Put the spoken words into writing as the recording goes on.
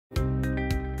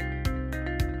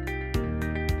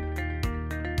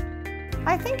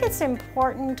I think it's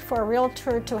important for a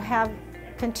realtor to have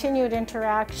continued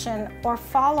interaction or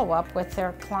follow-up with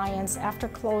their clients after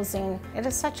closing. It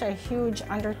is such a huge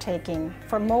undertaking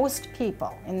for most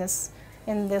people in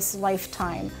this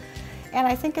lifetime. And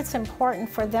I think it's important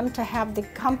for them to have the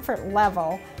comfort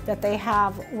level that they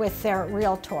have with their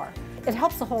realtor. It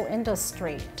helps the whole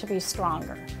industry to be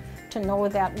stronger, to know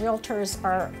that realtors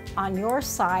are on your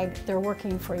side, they're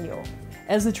working for you.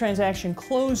 As the transaction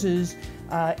closes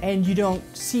and you don't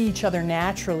see each other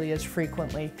naturally as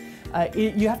frequently,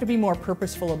 you have to be more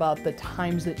purposeful about the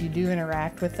times that you do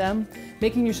interact with them.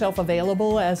 Making yourself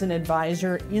available as an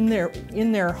advisor in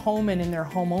their home and in their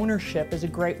home ownership is a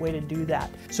great way to do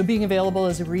that. So being available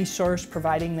as a resource,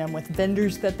 providing them with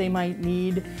vendors that they might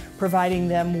need, providing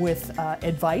them with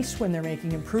advice when they're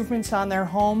making improvements on their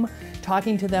home,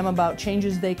 talking to them about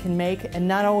changes they can make, and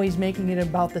not always making it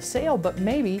about the sale, but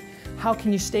maybe how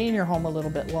can you stay in your home a little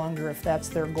bit longer if that's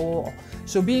their goal.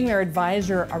 So being their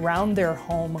advisor around their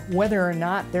home, whether or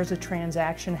not there's a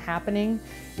transaction happening,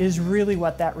 is really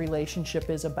what that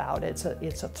relationship is about. It's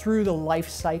a through the life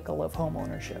cycle of home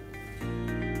ownership.